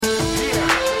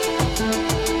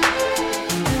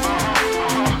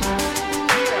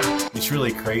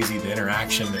crazy the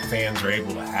interaction that fans are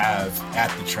able to have at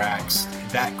the tracks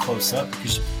that close up,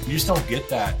 because you just don't get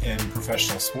that in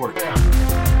professional sport.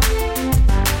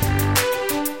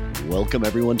 Welcome,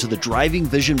 everyone, to the Driving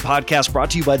Vision podcast brought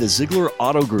to you by the Zeigler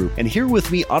Auto Group. And here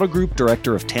with me, Auto Group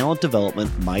Director of Talent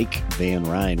Development, Mike Van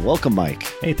Ryn. Welcome, Mike.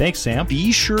 Hey, thanks, Sam.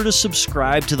 Be sure to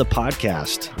subscribe to the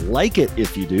podcast, like it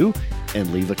if you do,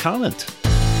 and leave a comment.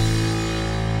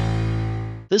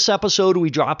 This episode, we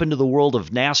drop into the world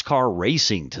of NASCAR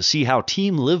racing to see how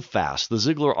Team Live Fast, the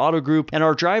Zeigler Auto Group, and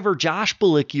our driver Josh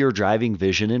Bilicki are driving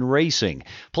vision in racing.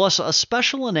 Plus, a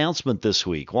special announcement this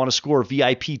week. Want to score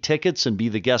VIP tickets and be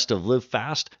the guest of Live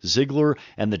Fast, Zeigler,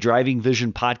 and the Driving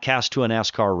Vision podcast to a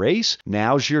NASCAR race?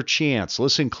 Now's your chance.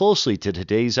 Listen closely to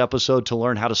today's episode to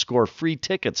learn how to score free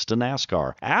tickets to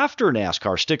NASCAR. After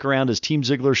NASCAR, stick around as Team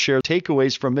Zeigler shares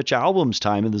takeaways from Mitch Albom's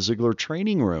time in the Zeigler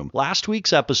training room. Last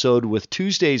week's episode with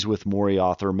Tuesdays with Maury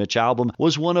author Mitch Albom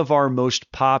was one of our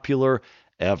most popular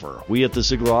ever. We at the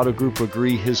Zeigler Auto Group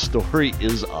agree his story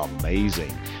is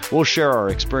amazing. We'll share our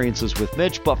experiences with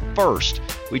Mitch, but first,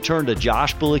 we turn to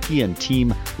Josh Bilicki and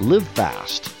Team Live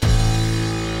Fast.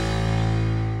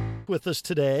 With us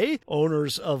today,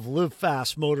 owners of Live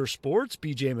Fast Motorsports,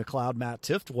 BJ McLeod, Matt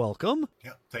Tift, welcome.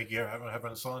 Yeah, thank you for having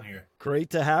us on here. Great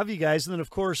to have you guys. And then, of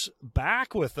course,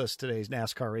 back with us today's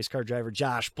NASCAR race car driver,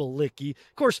 Josh Bilicki.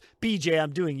 Of course, BJ,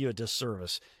 I'm doing you a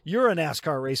disservice. You're a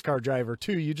NASCAR race car driver,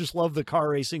 too. You just love the car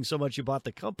racing so much you bought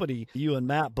the company. You and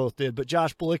Matt both did. But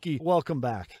Josh Bilicki, welcome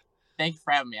back. Thank you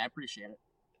for having me. I appreciate it.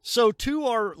 So to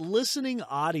our listening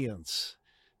audience,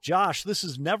 Josh, this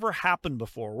has never happened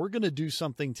before. We're going to do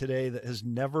something today that has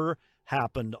never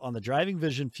happened on the Driving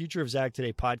Vision Future of Zag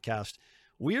Today podcast.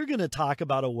 We are going to talk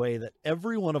about a way that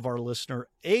every one of our a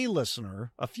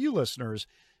few listeners,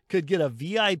 could get a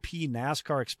VIP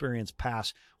NASCAR experience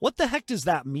pass. What the heck does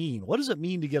that mean? What does it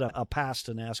mean to get a pass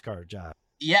to NASCAR, Josh?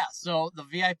 Yeah, so the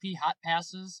VIP hot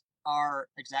passes are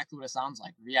exactly what it sounds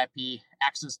like. VIP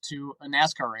access to a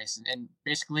NASCAR race. And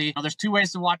basically, there's two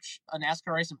ways to watch a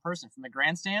NASCAR race in person: from the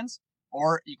grandstands,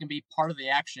 or you can be part of the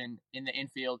action in the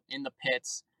infield, in the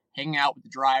pits, hanging out with the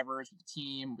drivers, with the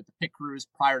team, with the pit crews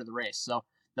prior to the race. So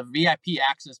the VIP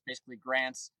access basically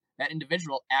grants that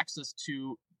individual access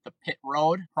to the pit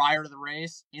road prior to the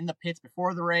race, in the pits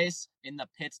before the race, in the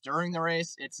pits during the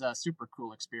race. It's a super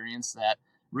cool experience that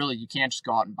really you can't just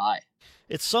go out and buy.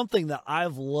 It's something that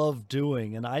I've loved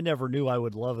doing, and I never knew I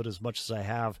would love it as much as I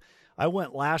have. I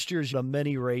went last year's to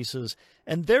many races,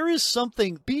 and there is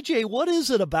something, BJ, what is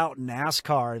it about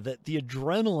NASCAR that the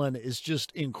adrenaline is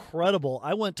just incredible?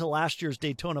 I went to last year's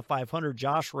Daytona 500.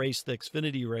 Josh raced the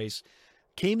Xfinity race.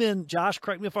 Came in, Josh,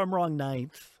 correct me if I'm wrong,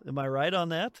 9th. Am I right on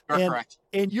that? Correct.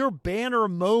 And your banner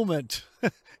moment,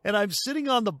 and I'm sitting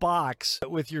on the box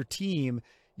with your team.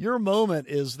 Your moment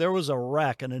is there was a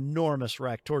wreck, an enormous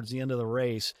wreck towards the end of the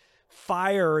race,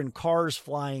 fire and cars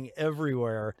flying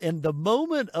everywhere. And the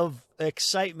moment of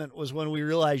excitement was when we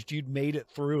realized you'd made it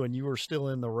through and you were still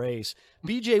in the race.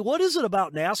 BJ, what is it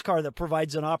about NASCAR that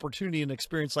provides an opportunity and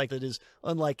experience like that is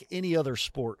unlike any other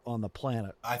sport on the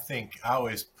planet? I think I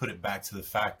always put it back to the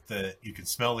fact that you can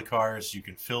smell the cars, you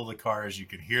can feel the cars, you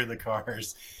can hear the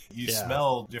cars, you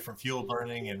smell different fuel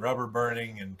burning and rubber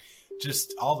burning and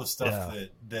just all the stuff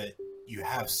that you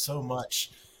have so much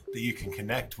that you can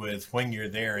connect with when you're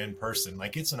there in person.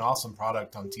 Like, it's an awesome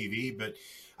product on TV, but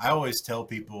I always tell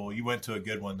people, you went to a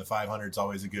good one. The 500 is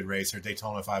always a good race, or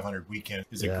Daytona 500 weekend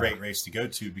is a great race to go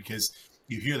to, because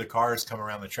you hear the cars come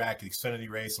around the track, the Xfinity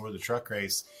race or the truck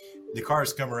race. The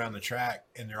cars come around the track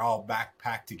and they're all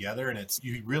backpacked together, and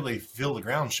you really feel the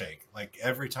ground shake. Like,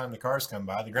 every time the cars come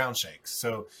by, the ground shakes.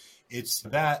 So it's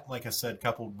that, like I said,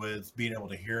 coupled with being able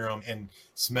to hear them and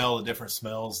smell the different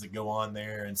smells that go on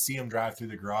there and see them drive through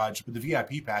the garage. With the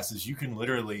VIP passes, you can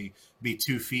literally be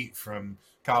 2 feet from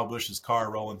Kyle Busch's car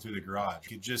rolling through the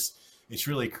garage. It's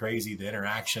really crazy the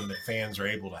interaction that fans are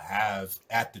able to have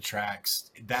at the tracks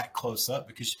that close up,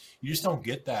 because you just don't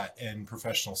get that in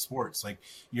professional sports. Like,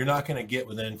 you're not going to get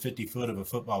within 50 foot of a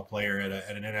football player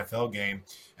at an NFL game.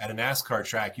 At a NASCAR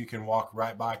track, you can walk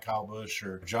right by Kyle Busch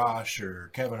or Josh or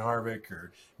Kevin Harvick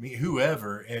or me,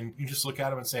 whoever, and you just look at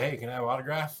them and say, hey, can I have an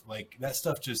autograph? Like, that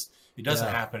stuff it doesn't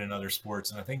happen in other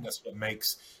sports. And I think that's what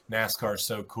makes NASCAR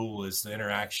so cool, is the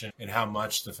interaction and how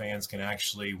much the fans can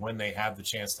actually, when they have the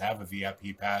chance to have a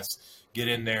VIP pass, get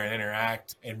in there and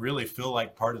interact and really feel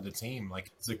like part of the team.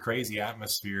 Like, it's a crazy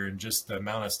atmosphere, and just the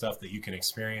amount of stuff that you can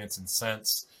experience and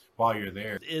sense while you're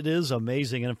there. It is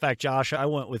amazing. And in fact, Josh, I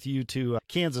went with you to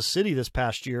Kansas City this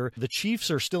past year. The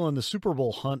Chiefs are still in the Super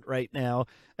Bowl hunt right now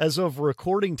as of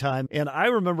recording time. And I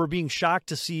remember being shocked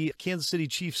to see Kansas City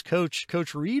Chiefs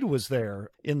coach Reed was there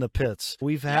in the pits.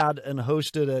 We've had and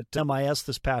hosted at MIS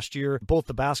this past year, both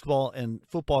the basketball and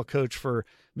football coach for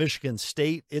Michigan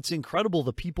State. It's incredible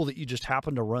the people that you just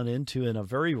happen to run into in a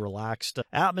very relaxed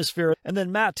atmosphere. And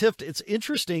then Matt Tifft, it's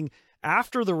interesting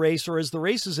after the race or as the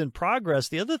race is in progress,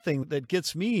 the other thing that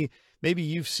gets me, maybe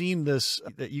you've seen this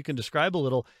that you can describe a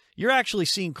little, you're actually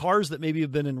seeing cars that maybe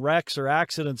have been in wrecks or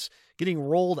accidents getting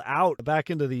rolled out back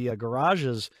into the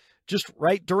garages just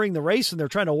right during the race, and they're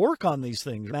trying to work on these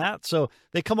things, Matt. So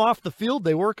they come off the field,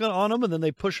 they work on them, and then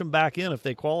they push them back in if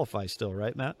they qualify still,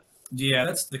 right, Matt? Yeah,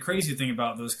 that's the crazy thing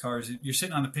about those cars. You're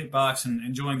sitting on the pit box and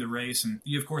enjoying the race, and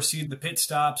you, of course, see the pit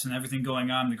stops and everything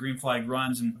going on, the green flag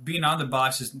runs, and being on the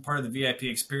box is part of the VIP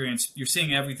experience. You're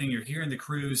seeing everything. You're hearing the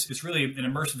crews. It's really an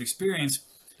immersive experience.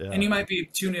 Yeah. And you might be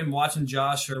tuned in watching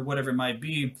Josh or whatever it might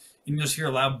be, and you just hear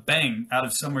a loud bang out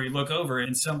of somewhere. You look over,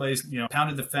 and somebody's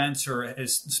pounded the fence or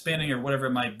is spinning or whatever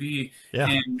it might be,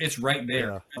 and it's right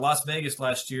there. Yeah. In Las Vegas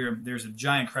last year, there's a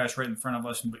giant crash right in front of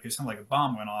us, and it sounded like a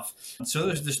bomb went off. And so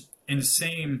there's this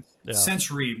insane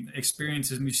sensory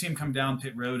experiences, and you see them come down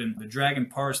pit road, and the dragging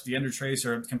parts, the under trays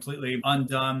are completely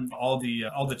undone. All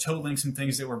the toe links and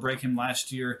things that were breaking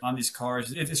last year on these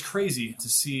cars, it's crazy to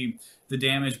see the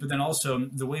damage, but then also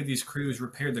the way these crews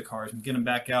repaired the cars and get them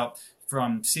back out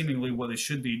from seemingly what they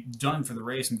should be done for the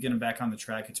race and get them back on the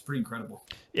track. It's pretty incredible.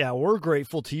 Yeah, we're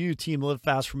grateful to you, Team Live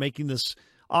Fast, for making this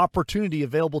opportunity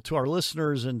available to our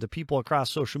listeners and to people across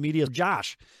social media.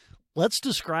 Josh, let's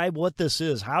describe what this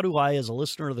is. How do I, as a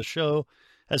listener of the show,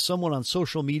 as someone on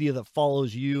social media that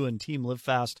follows you and Team Live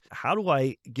Fast, how do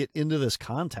I get into this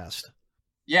contest?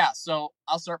 Yeah, so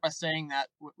I'll start by saying that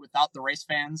without the race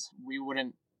fans, we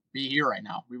wouldn't be here right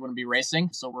now. We wouldn't be racing.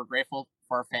 So we're grateful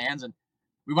for our fans, and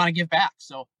we want to give back.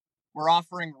 So we're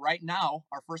offering right now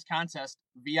our first contest,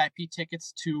 VIP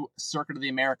tickets to Circuit of the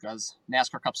Americas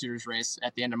NASCAR Cup Series race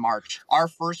at the end of March. Our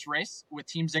first race with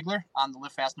Team Zeigler on the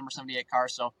Live Fast number 78 car.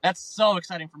 So that's so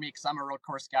exciting for me because I'm a road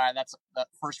course guy. That's the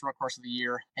first road course of the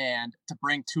year. And to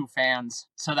bring two fans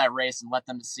to that race and let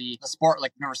them to see the sport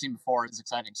like they've never seen before is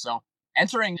exciting. So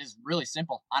entering is really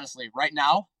simple. Honestly, right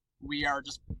now, we are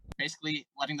just basically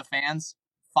letting the fans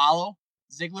follow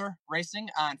Zeigler Racing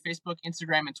on Facebook,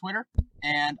 Instagram, and Twitter.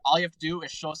 And all you have to do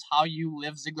is show us how you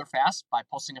live Zeigler Fast by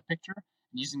posting a picture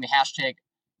and using the hashtag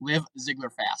Live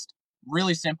Zeigler Fast.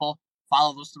 Really simple.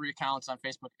 Follow those three accounts on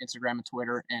Facebook, Instagram, and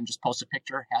Twitter, and just post a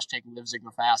picture, hashtag Live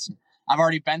Zeigler Fast. And I've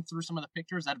already been through some of the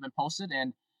pictures that have been posted,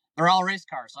 and they're all race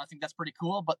cars. So I think that's pretty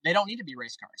cool, but they don't need to be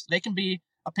race cars. They can be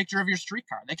a picture of your street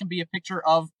car. They can be a picture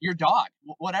of your dog,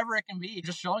 whatever it can be,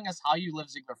 just showing us how you live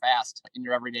Zeigler Fast in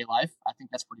your everyday life. I think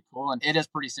that's pretty cool, and it is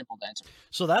pretty simple to enter.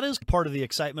 So that is part of the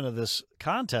excitement of this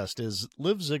contest is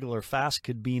Live Zeigler Fast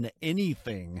could mean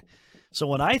anything. So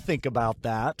when I think about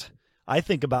that, I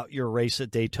think about your race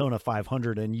at Daytona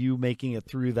 500 and you making it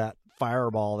through that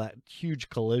fireball, that huge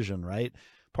collision, right?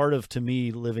 Part of, to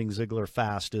me, living Zeigler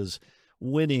Fast is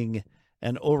winning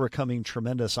and overcoming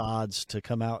tremendous odds to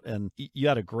come out, and you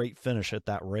had a great finish at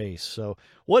that race. So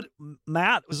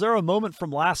Matt, was there a moment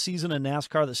from last season in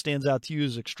NASCAR that stands out to you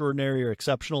as extraordinary or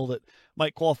exceptional that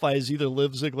might qualify as either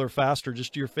Live Zeigler Fast or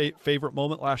just your favorite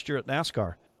moment last year at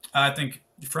NASCAR? I think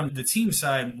from the team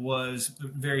side was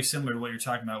very similar to what you're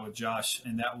talking about with Josh,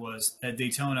 and that was at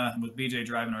Daytona with BJ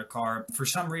driving our car. For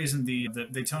some reason, the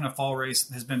Daytona fall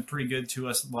race has been pretty good to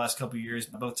us the last couple of years.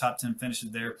 Both top 10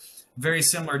 finishes there. Very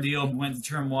similar deal. Went to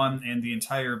turn one, and the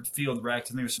entire field wrecked. I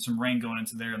think there was some rain going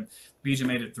into there, and BJ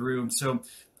made it through. So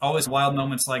always wild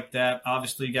moments like that.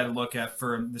 Obviously, you got to look at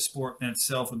for the sport in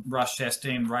itself with Ross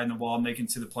Chastain riding the wall, making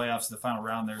it to the playoffs, the final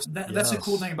round there. That's a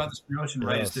cool thing about this promotion,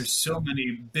 right? Is there's so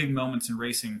many big moments in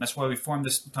racing. That's why we formed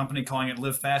this company calling it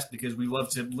Live Fast, because we love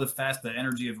to live fast, the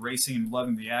energy of racing and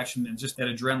loving the action and just that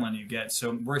adrenaline you get.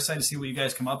 So we're excited to see what you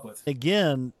guys come up with.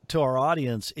 Again, to our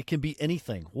audience, it can be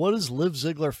anything. What does Live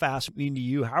Zeigler Fast mean to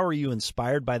you? How are you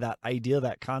inspired by that idea,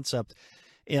 that concept?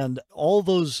 And all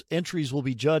those entries will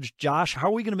be judged. Josh, how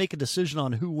are we going to make a decision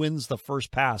on who wins the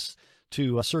first pass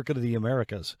to a Circuit of the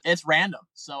Americas? It's random.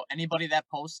 So anybody that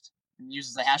posts and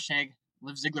uses the hashtag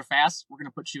Live Zeigler Fast, we're going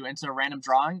to put you into a random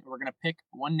drawing. We're going to pick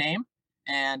one name,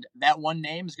 and that one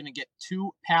name is going to get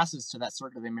 2 passes to that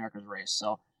Circuit of the Americas race.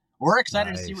 So we're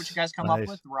excited to see what you guys come up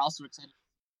with. We're also excited.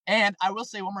 And I will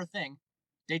say one more thing.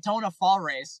 Daytona Fall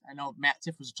Race, I know Matt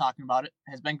Tiff was talking about it,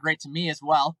 has been great to me as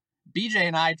well. BJ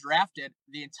and I drafted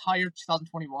the entire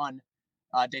 2021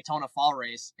 Daytona Fall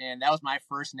Race, and that was my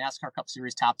first NASCAR Cup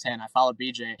Series top 10. I followed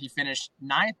BJ. He finished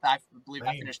 9th. I believe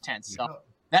I finished 10th. So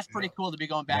that's pretty cool to be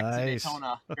going back to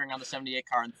Daytona, cheering on the 78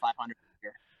 car in the 500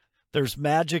 here. There's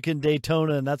magic in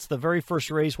Daytona, and that's the very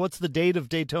first race. What's the date of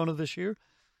Daytona this year?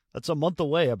 That's a month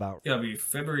away about. It'll be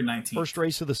February 19th. First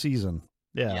race of the season.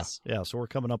 Yeah. Yes. Yeah. So we're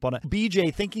coming up on it.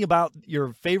 BJ, thinking about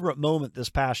your favorite moment this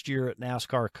past year at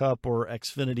NASCAR Cup or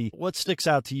Xfinity, what sticks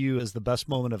out to you as the best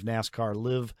moment of NASCAR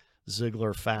Live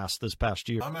Zeigler Fast this past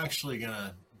year? I'm actually going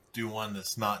to do one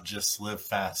that's not just Live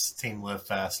Fast, Team Live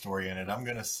Fast oriented. I'm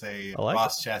going to say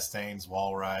Ross Chastain's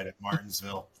wall ride at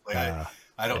Martinsville.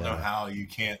 I don't know how you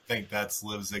can't think that's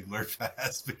Live Zeigler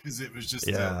Fast, because it was just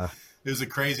it was a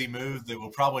crazy move that we'll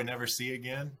probably never see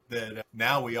again, that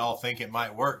now we all think it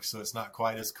might work, so it's not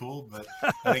quite as cool. But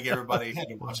I think everybody had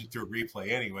to watch it through a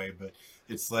replay anyway. But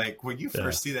it's like when you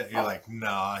first see that, you're like,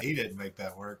 nah, he didn't make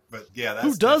that work. But yeah, that's,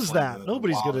 who does that?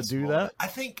 Nobody's going to do that. I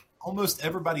think almost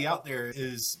everybody out there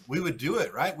we would do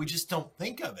it, right? We just don't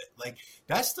think of it. Like,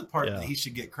 that's the part that he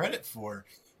should get credit for,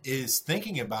 is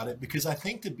thinking about it, because I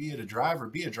think to be a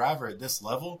driver at this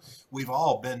level, we've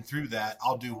all been through that.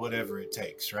 I'll do whatever it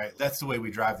takes, right? That's the way we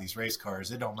drive these race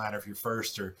cars. It don't matter if you're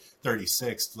first or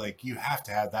 36th. Like, you have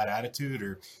to have that attitude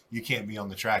or you can't be on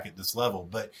the track at this level.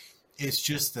 But it's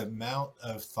just the amount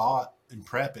of thought and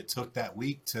prep it took that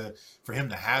week for him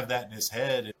to have that in his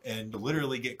head and to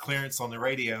literally get clearance on the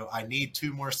radio. I need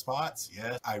 2 more spots.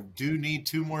 Yes, I do need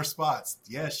 2 more spots.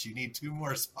 Yes, you need 2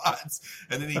 more spots.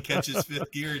 And then he catches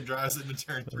 5th gear and drives into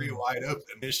turn 3 wide open.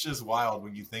 It's just wild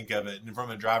when you think of it. And from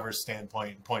a driver's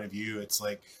point of view, it's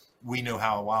like, we know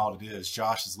how wild it is.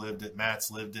 Josh has lived it.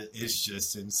 Matt's lived it. It's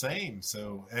just insane.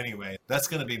 So anyway, that's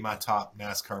going to be my top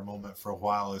NASCAR moment for a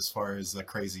while as far as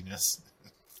craziness.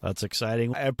 That's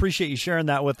exciting. I appreciate you sharing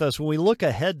that with us. When we look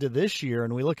ahead to this year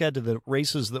and we look ahead to the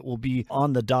races that will be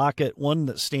on the docket, one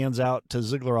that stands out to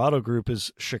Zeigler Auto Group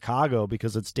is Chicago,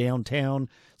 because it's downtown.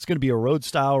 It's going to be a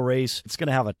road-style race. It's going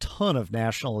to have a ton of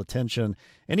national attention.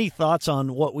 Any thoughts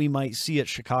on what we might see at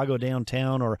Chicago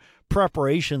downtown, or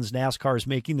preparations NASCAR is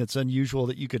making that's unusual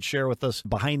that you could share with us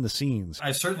behind the scenes?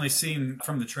 I've certainly seen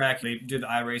from the track. They did the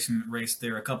iRacing race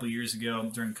there a couple of years ago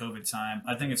during COVID time.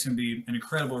 I think it's going to be an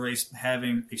incredible race,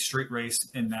 having a street race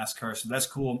in NASCAR. So that's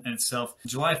cool in itself.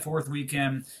 July 4th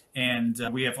weekend, and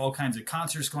we have all kinds of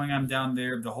concerts going on down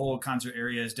there. The whole concert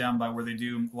area is down by where they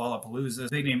do Lollapalooza.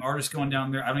 Big name artists going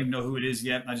down there. I don't even know who it is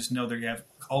yet. I just know they have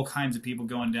all kinds of people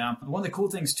going down. But one of the cool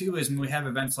things too is when we have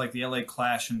events like the LA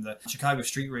Clash and the Chicago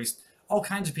Street Race, all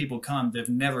kinds of people come that have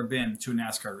never been to a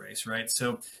NASCAR race, right?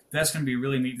 So that's going to be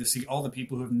really neat to see all the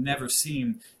people who have never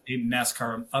seen a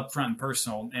NASCAR up front and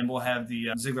personal. And we'll have the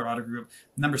Zeigler Auto Group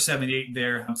number 78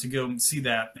 there to go see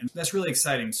that. And that's really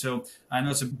exciting. So I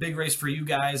know it's a big race for you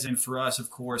guys and for us, of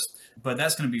course, but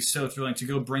that's going to be so thrilling to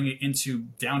go bring it into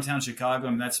downtown Chicago.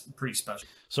 I mean, that's pretty special.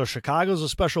 So Chicago's a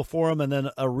special forum, and then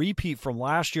a repeat from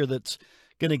last year that's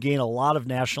going to gain a lot of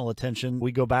national attention.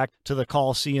 We go back to the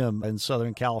Coliseum in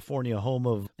Southern California, home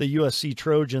of the USC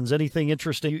Trojans. Anything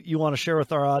interesting you want to share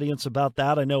with our audience about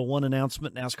that? I know one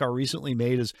announcement NASCAR recently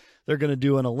made is they're going to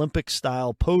do an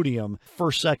Olympic-style podium,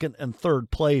 first, second, and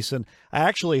third place. And I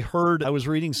actually heard, I was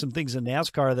reading some things in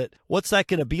NASCAR, that what's that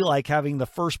going to be like, having the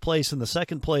first place and the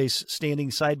second place standing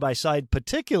side by side,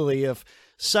 particularly if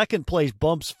second place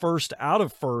bumps first out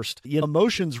of first.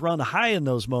 Emotions run high in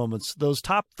those moments. Those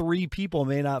top 3 people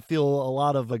may not feel a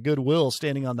lot of a goodwill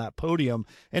standing on that podium.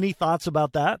 Any thoughts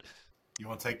about that? You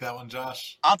want to take that one,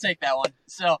 Josh? I'll take that one.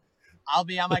 So I'll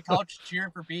be on my couch cheering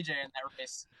for BJ in that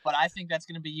race, but I think that's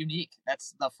going to be unique.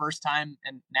 That's the first time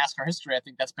in NASCAR history I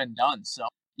think that's been done. So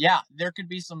yeah, there could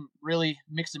be some really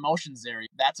mixed emotions there.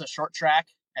 That's a short track.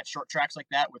 At short tracks like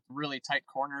that with really tight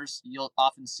corners, you'll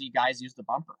often see guys use the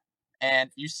bumper. And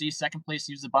if you see second place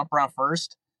use the bumper on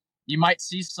first, you might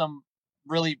see some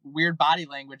really weird body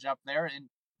language up there. And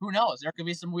who knows? There could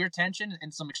be some weird tension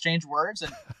and some exchange words.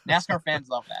 And NASCAR fans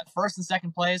love that. First and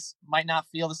second place might not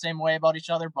feel the same way about each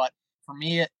other. But for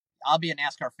me, I'll be a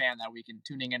NASCAR fan that weekend,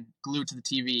 tuning in, glued to the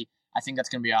TV. I think that's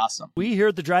going to be awesome. We here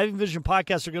at the Driving Vision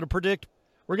podcast are going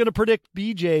to predict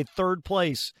BJ third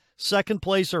place, second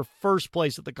place, or first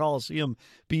place at the Coliseum.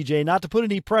 BJ, not to put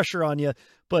any pressure on you,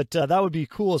 but that would be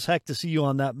cool as heck to see you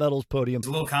on that medals podium. It's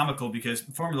a little comical because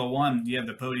Formula One, you have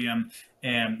the podium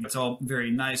and it's all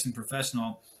very nice and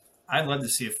professional. I'd love to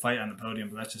see a fight on the podium,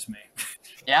 but that's just me.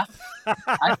 Yeah.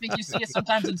 I think you see it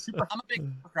sometimes in I'm a big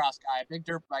supercross guy, a big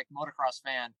dirt bike motocross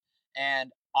fan.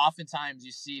 And oftentimes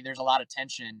you see there's a lot of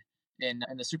tension in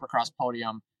the supercross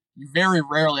podium. You very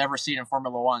rarely ever see it in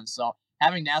Formula One. So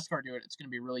having NASCAR do it, it's going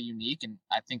to be really unique. And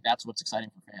I think that's what's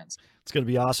exciting for fans. It's going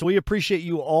to be awesome. We appreciate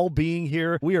you all being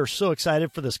here. We are so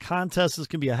excited for this contest. It's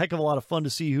going to be a heck of a lot of fun to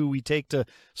see who we take to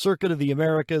Circuit of the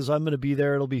Americas. I'm going to be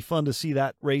there. It'll be fun to see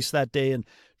that race that day and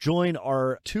join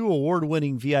our 2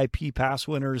 award-winning VIP pass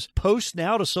winners. Post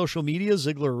now to social media,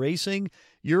 Zeigler Racing,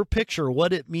 your picture,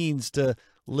 what it means to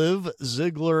live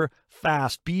Zeigler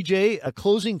fast. BJ,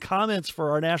 closing comments for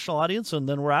our national audience, and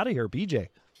then we're out of here. BJ.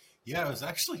 Yeah, I was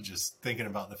actually just thinking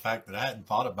about the fact that I hadn't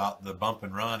thought about the bump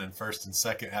and run and first and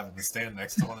second having to stand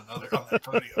next to one another on that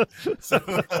podium. So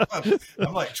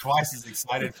I'm like twice as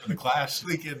excited for the clash,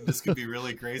 thinking this could be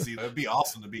really crazy. It would be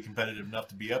awesome to be competitive enough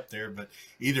to be up there. But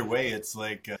either way, it's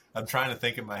like I'm trying to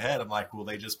think in my head. I'm like, will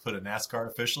they just put a NASCAR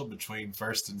official between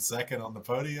first and second on the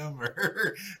podium?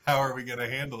 Or how are we going to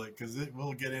handle it? Because it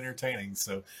will get entertaining.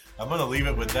 So I'm going to leave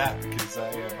it with that because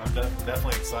I'm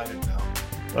definitely excited now.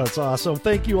 That's awesome.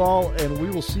 Thank you all, and we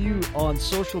will see you on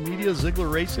social media, Zeigler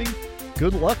Racing.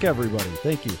 Good luck, everybody.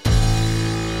 Thank you.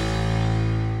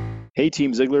 Hey,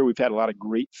 Team Zeigler, we've had a lot of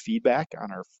great feedback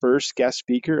on our first guest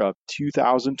speaker of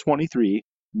 2023,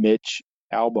 Mitch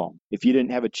Albom. If you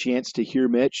didn't have a chance to hear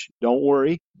Mitch, don't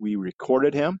worry. We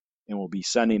recorded him, and we'll be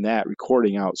sending that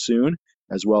recording out soon,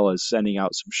 as well as sending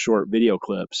out some short video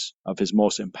clips of his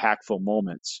most impactful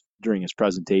moments during his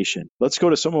presentation. Let's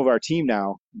go to some of our team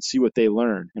now and see what they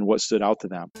learned and what stood out to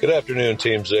them. Good afternoon,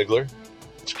 Team Zeigler.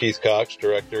 It's Keith Cox,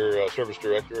 Service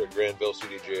Director at Granville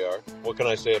CDJR. What can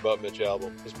I say about Mitch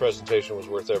Albom? His presentation was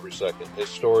worth every second. His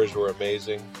stories were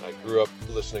amazing. I grew up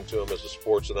listening to him as a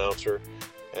sports announcer,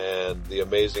 and the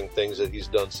amazing things that he's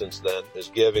done since then, his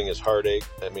giving, his heartache,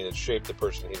 it shaped the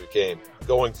person he became.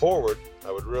 Going forward,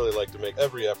 I would really like to make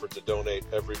every effort to donate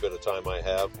every bit of time I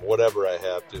have, whatever I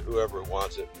have, to whoever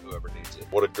wants it and whoever needs it.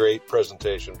 What a great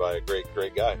presentation by a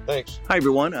great guy. Thanks. Hi,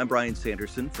 everyone. I'm Brian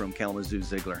Sanderson from Kalamazoo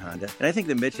Zeigler Honda. And I think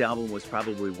that Mitch Albom was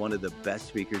probably one of the best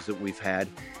speakers that we've had.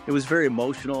 It was very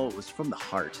emotional. It was from the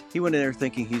heart. He went in there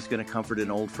thinking he's going to comfort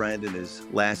an old friend in his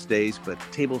last days, but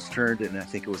tables turned, and I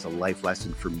think it was a life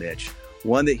lesson for Mitch.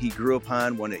 One that he grew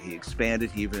upon, one that he expanded.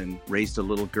 He even raised a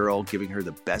little girl, giving her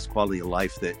the best quality of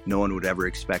life that no one would ever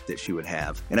expect that she would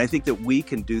have. And I think that we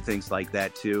can do things like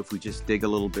that too if we just dig a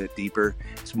little bit deeper.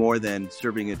 It's more than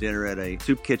serving a dinner at a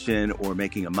soup kitchen or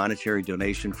making a monetary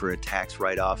donation for a tax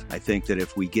write-off. I think that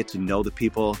if we get to know the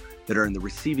people that are in the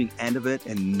receiving end of it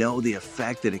and know the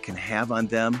effect that it can have on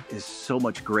them is so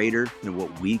much greater than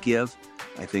what we give.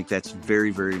 I think that's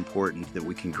very, very important that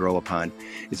we can grow upon.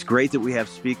 It's great that we have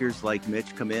speakers like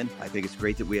Mitch come in. I think it's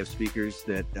great that we have speakers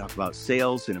that talk about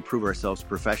sales and improve ourselves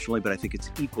professionally, but I think it's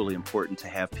equally important to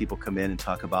have people come in and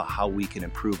talk about how we can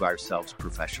improve ourselves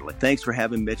professionally. Thanks for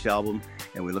having Mitch Albom,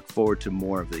 and we look forward to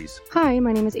more of these. Hi,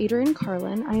 my name is Adrienne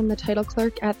Carlin. I am the title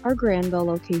clerk at our Granville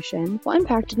location. What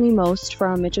impacted me most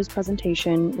from Mitch's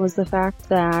presentation was the fact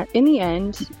that in the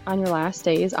end, on your last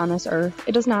days on this earth,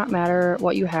 it does not matter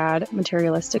what you had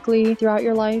materialistically throughout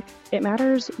your life. It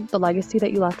matters the legacy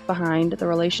that you left behind, the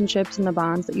relationships and the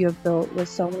bonds that you have built with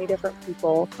so many different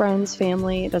people, friends,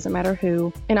 family, it doesn't matter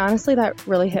who. And honestly, that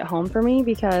really hit home for me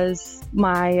because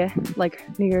my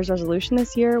New Year's resolution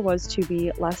this year was to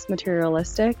be less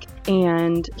materialistic,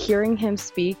 and hearing him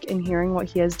speak and hearing what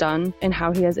he has done and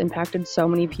how he has impacted so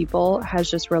many people has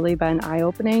just really been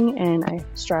eye-opening, and I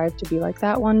strive to be like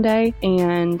that one day.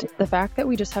 And the fact that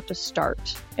we just have to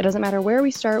start. It doesn't matter where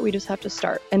we start, we just have to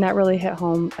start. And that really hit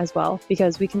home as well,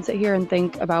 because we can sit here and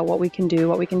think about what we can do,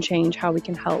 what we can change, how we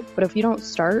can help. But if you don't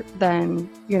start, then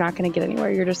you're not going to get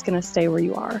anywhere. You're just going to stay where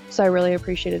you are. So I really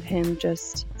appreciated him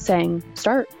just saying,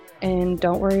 start. And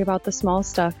don't worry about the small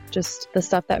stuff. Just the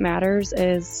stuff that matters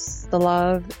is the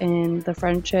love and the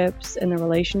friendships and the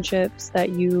relationships that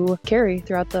you carry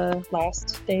throughout the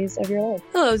last days of your life.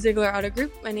 Hello, Zeigler Auto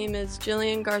Group. My name is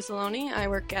Jillian Garzaloni. I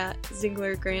work at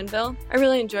Zeigler Granville. I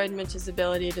really enjoyed Mitch's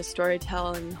ability to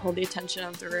storytell and hold the attention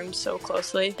of the room so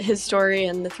closely. His story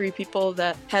and the 3 people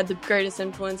that had the greatest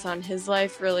influence on his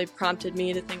life really prompted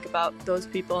me to think about those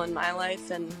people in my life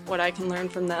and what I can learn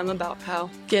from them about how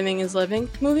giving is living.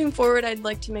 Moving forward, I'd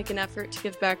like to make an effort to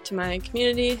give back to my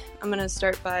community. I'm going to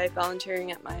start by volunteering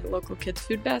at my local kids'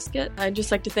 food basket. I'd just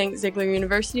like to thank Zeigler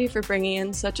University for bringing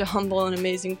in such a humble and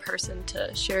amazing person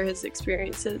to share his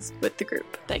experiences with the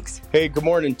group. Thanks. Hey, good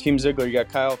morning, Team Zeigler. You got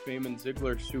Kyle Feynman,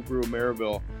 Zeigler Subaru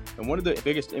Maryville. And one of the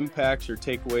biggest impacts or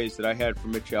takeaways that I had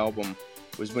from Mitch Albom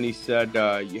was when he said,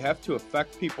 you have to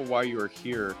affect people while you are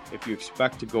here if you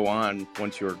expect to go on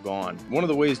once you are gone. One of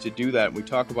the ways to do that, and we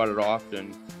talk about it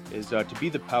often, is to be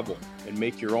the pebble and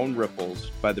make your own ripples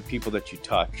by the people that you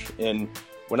touch. And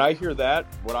when I hear that,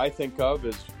 what I think of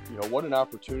is, what an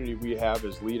opportunity we have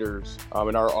as leaders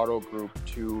in our auto group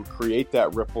to create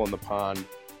that ripple in the pond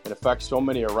and affect so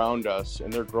many around us in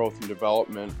their growth and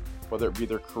development, whether it be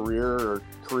their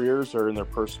careers or in their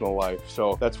personal life.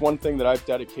 So that's one thing that I've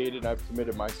dedicated, I've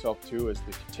committed myself to, is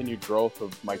the continued growth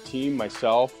of my team,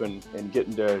 myself, and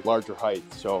getting to larger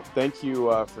heights. So thank you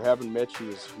for having Mitch. He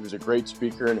was a great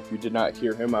speaker, and if you did not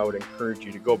hear him, I would encourage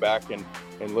you to go back and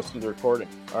listen to the recording.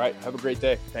 All right, have a great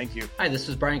day. Thank you. Hi, this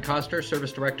is Brian Koster,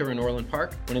 Service Director in Orland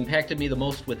Park. What impacted me the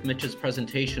most with Mitch's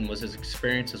presentation was his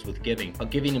experiences with giving. How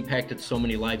giving impacted so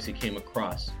many lives he came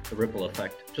across, the ripple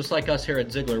effect. Just like us here at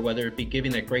Zeigler, whether it be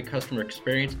giving that great customer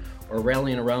experience or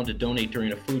rallying around to donate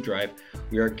during a food drive,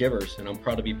 we are givers, and I'm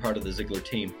proud to be part of the Zeigler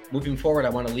team. Moving forward, I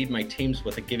want to lead my teams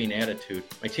with a giving attitude.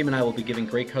 My team and I will be giving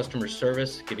great customer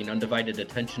service, giving undivided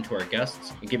attention to our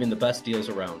guests, and giving the best deals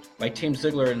around. My team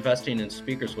Zeigler investing in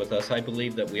speakers with us, I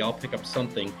believe that we all pick up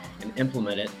something and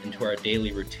implement it into our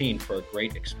daily routine for a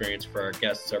great experience for our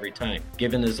guests every time.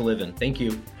 Giving is living. Thank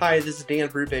you. Hi, this is Dan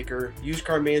Brubaker, used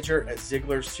car manager at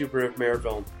Zeigler Subaru of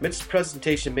Maryville. Mitch's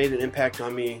presentation made an impact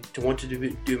on me to want to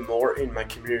do more in my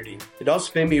community. It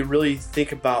also made me really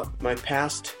think about my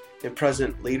past and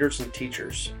present leaders and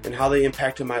teachers and how they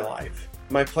impacted my life.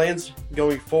 My plans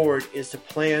going forward is to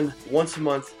plan once a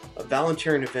month a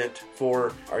volunteering event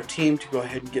for our team to go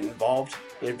ahead and get involved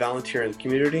and volunteer in the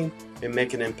community and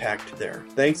make an impact there.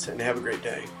 Thanks, and have a great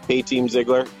day. Hey, Team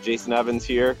Zeigler. Jason Evans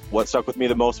here. What stuck with me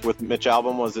the most with Mitch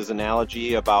Albom was his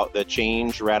analogy about the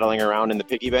change rattling around in the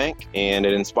piggy bank, and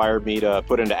it inspired me to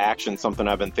put into action something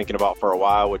I've been thinking about for a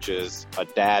while, which is a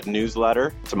dad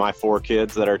newsletter to my 4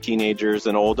 kids that are teenagers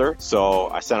and older. So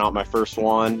I sent out my first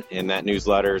one, and that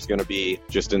newsletter is going to be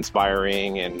just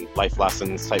inspiring and life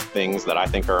lessons type things that I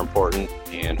think are important,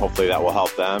 and hopefully that will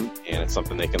help them, and it's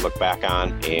something they can look back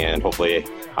on, and hopefully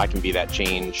I can be that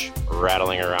change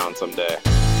rattling around someday.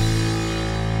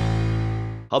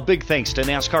 A big thanks to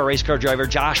NASCAR race car driver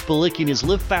Josh Bilicki and his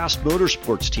Live Fast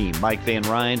Motorsports team, Mike Van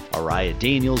Ryn, Araya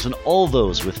Daniels, and all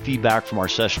those with feedback from our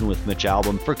session with Mitch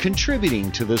Albom for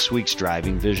contributing to this week's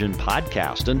Driving Vision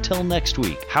podcast. Until next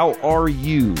week, how are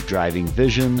you driving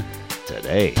vision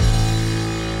today?